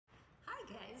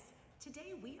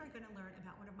Today we are going to learn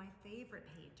about one of my favorite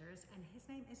painters, and his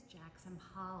name is Jackson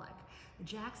Pollack.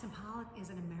 Jackson Pollack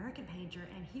is an American painter,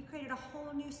 and he created a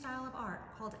whole new style of art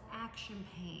called action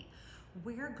paint.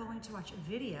 We're going to watch a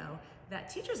video that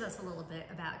teaches us a little bit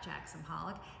about Jackson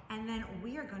Pollack, and then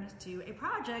we are going to do a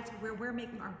project where we're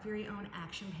making our very own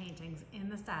action paintings in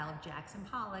the style of Jackson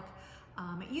Pollack,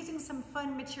 using some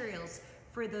fun materials.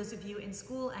 For those of you in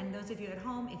school and those of you at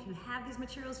home, if you have these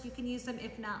materials, you can use them.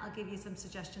 If not, I'll give you some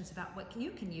suggestions about what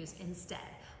you can use instead.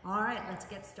 All right, let's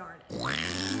get started.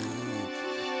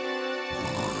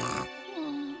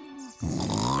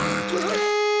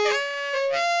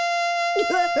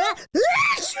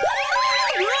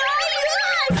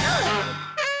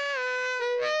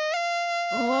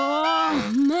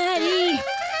 Oh, Maddie,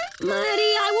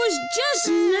 I was just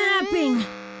napping.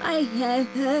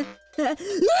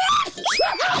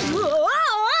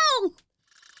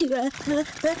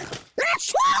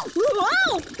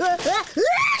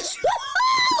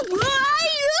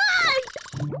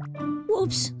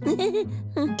 Whoops.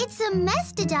 It's a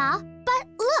mess, Dada, but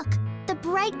look, the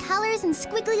bright colors and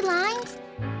squiggly lines.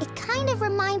 It kind of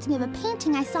reminds me of a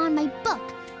painting I saw in my book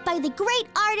by the great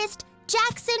artist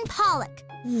Jackson Pollack.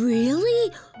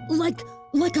 Really? Like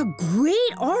a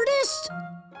great artist?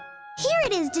 Here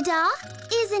it is, Dada.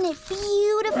 Isn't it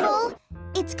beautiful?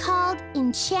 It's called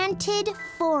Enchanted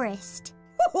Forest.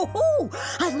 Oh,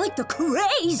 I like the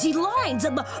crazy lines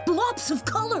and the blobs of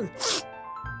color.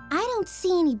 I don't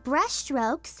see any brush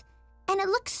strokes, and it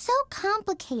looks so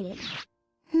complicated.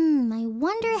 I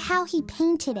wonder how he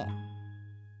painted it.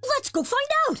 Let's go find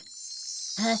out.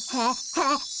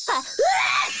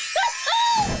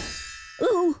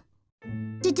 Oh.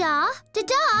 Dada,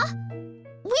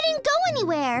 we didn't go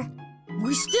anywhere.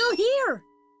 We're still here.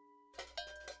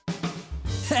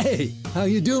 Hey, how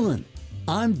you doing?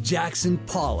 I'm Jackson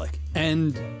Pollack,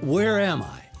 and where am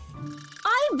I?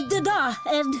 I'm Dada,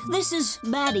 and this is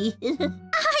Maddie.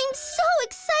 I'm so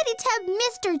excited to have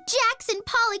Mr. Jackson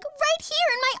Pollack right here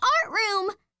in my art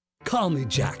room. Call me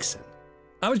Jackson.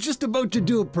 I was just about to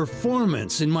do a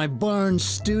performance in my barn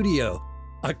studio.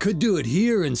 I could do it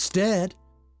here instead.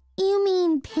 You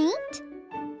mean paint?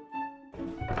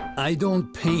 I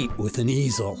don't paint with an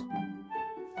easel.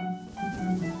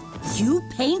 You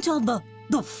paint on the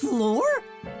floor?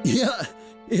 Yeah,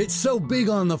 it's so big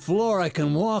on the floor I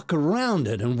can walk around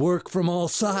it and work from all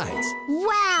sides.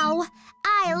 Wow!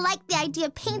 I like the idea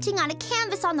of painting on a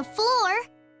canvas on the floor.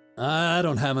 I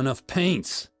don't have enough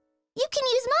paints. You can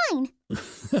use mine.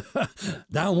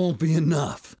 That won't be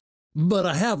enough. But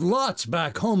I have lots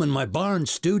back home in my barn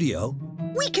studio.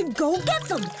 We can go get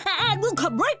them, and we'll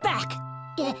come right back.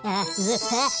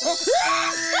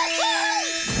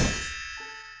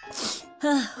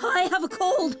 I have a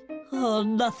cold. Oh,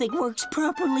 nothing works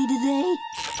properly today.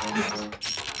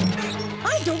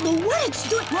 I don't know what it's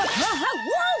doing.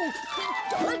 Whoa!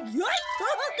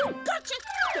 Gotcha!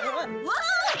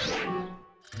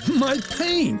 My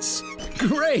paints!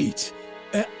 Great!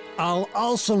 I'll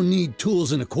also need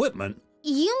tools and equipment.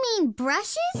 You mean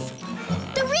brushes?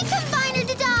 The recombiner,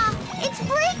 Dada! It's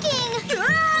breaking!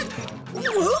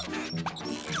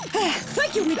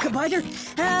 Thank you, recombiner.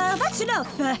 That's enough.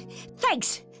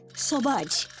 Thanks so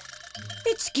much.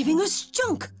 It's giving us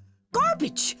junk.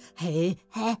 Garbage.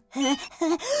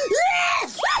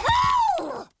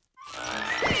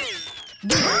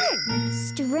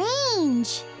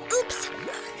 Strange. Oops.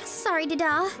 Sorry,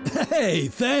 Dada. Hey,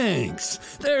 thanks.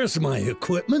 There's my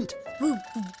equipment.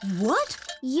 What?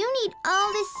 You need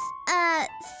all this,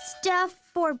 stuff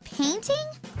for painting?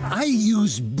 I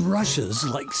use brushes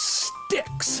like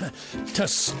sticks to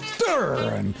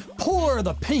stir and pour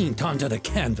the paint onto the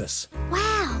canvas.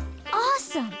 Wow,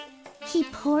 awesome. He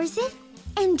pours it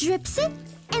and drips it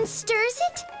and stirs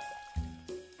it?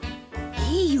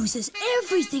 He uses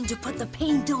everything to put the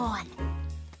paint on.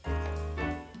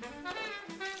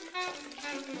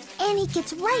 And he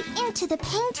gets right into the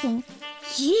painting.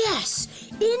 Yes,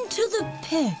 into the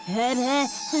pen.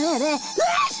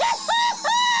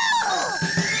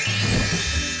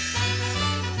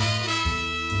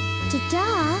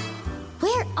 Dada,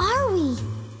 where are we?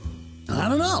 I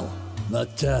don't know,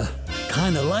 but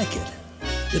kinda like it.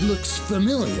 It looks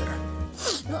familiar.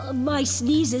 My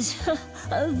sneezes,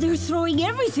 they're throwing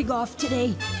everything off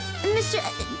today. Mr.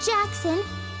 Jackson,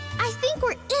 I think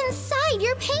we're inside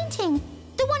your painting.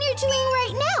 The one you're doing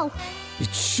right now.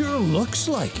 It sure looks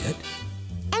like it.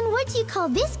 And what do you call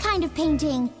this kind of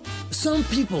painting? Some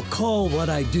people call what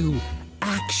I do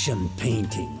action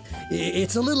painting.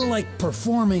 It's a little like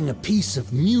performing a piece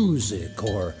of music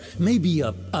or maybe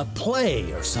a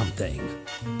play or something.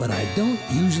 But I don't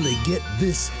usually get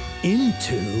this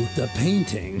into the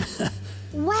painting.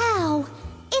 Wow,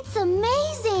 it's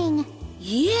amazing!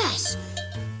 Yes,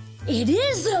 it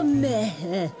is a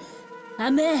meh. A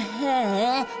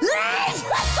meh.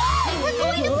 We're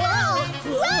going to fall!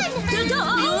 Run!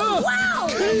 Oh, wow!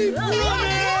 Keep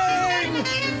running!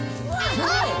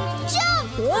 Jump!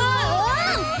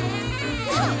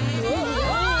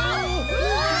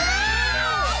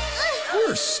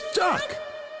 We're stuck.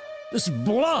 This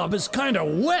blob is kind of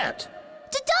wet.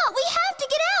 Dada, we have to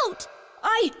get out!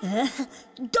 I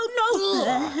don't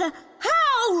know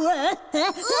how.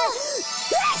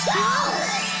 Let's go!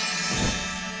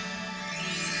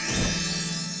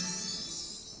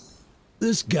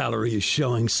 This gallery is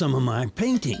showing some of my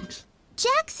paintings.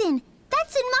 Jackson,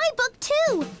 that's in my book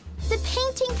too! The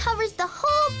painting covers the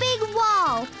whole big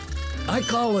wall. I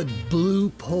call it Blue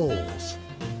Poles.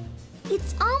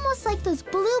 It's almost like those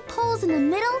blue poles in the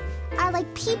middle are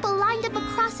like people lined up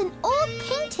across an old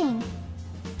painting.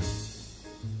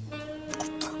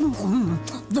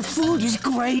 The food is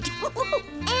great.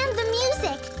 And the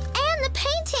music, and the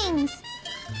paintings.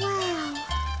 Wow,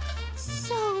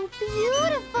 so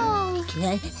beautiful.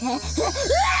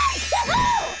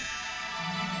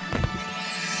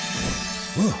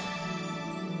 Whoa.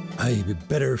 I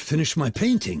better finish my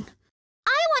painting.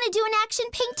 I want to do an action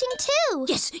painting too.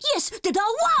 Yes, Dada,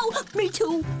 wow, me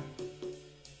too.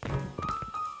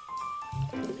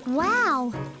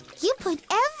 Wow, you put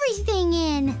everything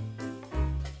in.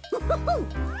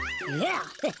 Yeah.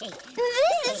 This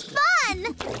is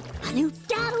fun.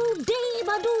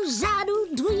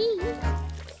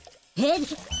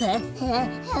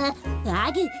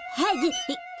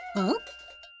 Huh?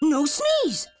 No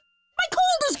sneeze. My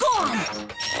cold is gone.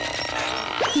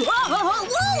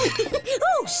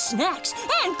 Oh, snacks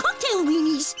and cocktail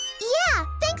weenies. Yeah,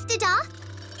 thanks, Dada.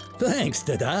 Thanks,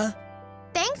 Dada.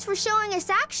 Thanks for showing us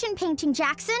action painting,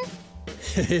 Jackson.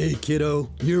 Hey, kiddo,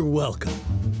 you're welcome.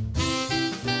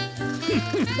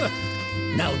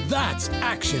 Now that's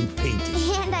action painting.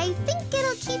 And I think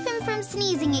it'll keep him from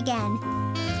sneezing again.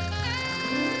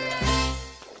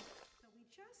 So we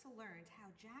just learned how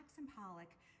Jackson Pollack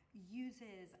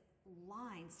uses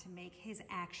lines to make his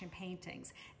action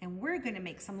paintings, and we're going to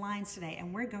make some lines today,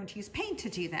 and we're going to use paint to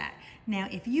do that. Now,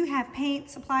 if you have paint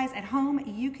supplies at home,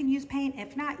 you can use paint.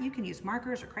 If not, you can use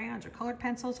markers or crayons or colored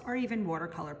pencils or even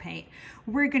watercolor paint.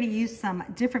 We're going to use some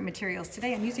different materials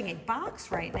today. I'm using a box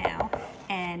right now,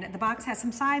 and the box has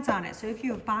some sides on it. So if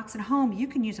you have a box at home, you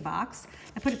can use a box.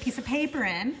 I put a piece of paper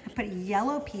in. I put a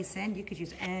yellow piece in. You could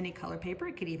use any color paper.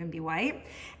 It could even be white.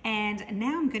 And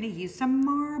now I'm going to use some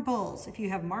marbles. If you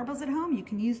have marbles at home, you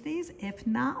can use these. If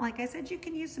not, like I said, you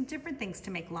can use some different things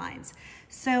to make lines.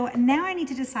 So now I need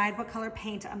to decide what color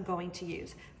paint I'm going to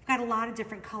use. I've got a lot of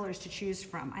different colors to choose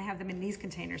from. I have them in these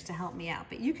containers to help me out,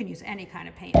 but you can use any kind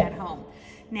of paint at home.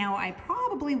 Now, I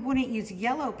probably wouldn't use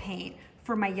yellow paint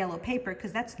for my yellow paper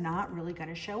because that's not really going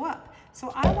to show up.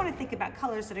 So I want to think about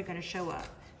colors that are going to show up.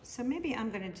 So maybe I'm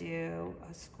going to do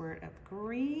a squirt of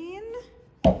green,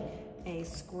 a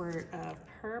squirt of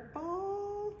purple.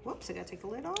 Whoops, I gotta take the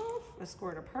lid off. A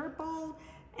squirt of purple.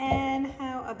 And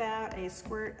how about a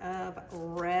squirt of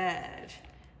red?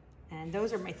 And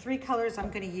those are my three colors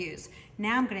I'm gonna use.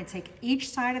 Now I'm gonna take each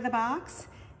side of the box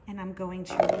and I'm going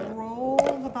to roll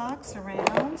the box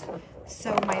around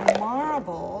so my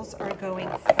marbles are going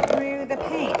through the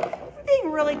paint. I'm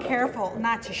being really careful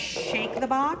not to shake the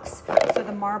box so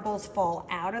the marbles fall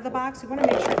out of the box. We want to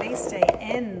make sure they stay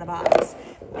in the box.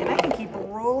 And I can keep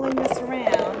rolling this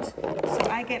around so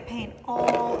I get paint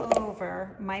all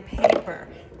over my paper.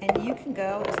 And you can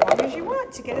go as long as you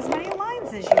want to get as many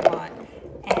lines as you want.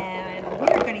 And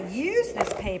we're going to use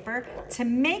this paper to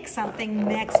make something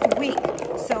next week.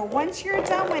 So once you're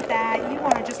done with that, you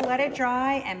want to just let it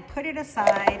dry and put it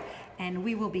aside, and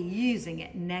we will be using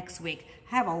it next week.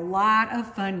 Have a lot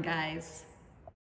of fun, guys.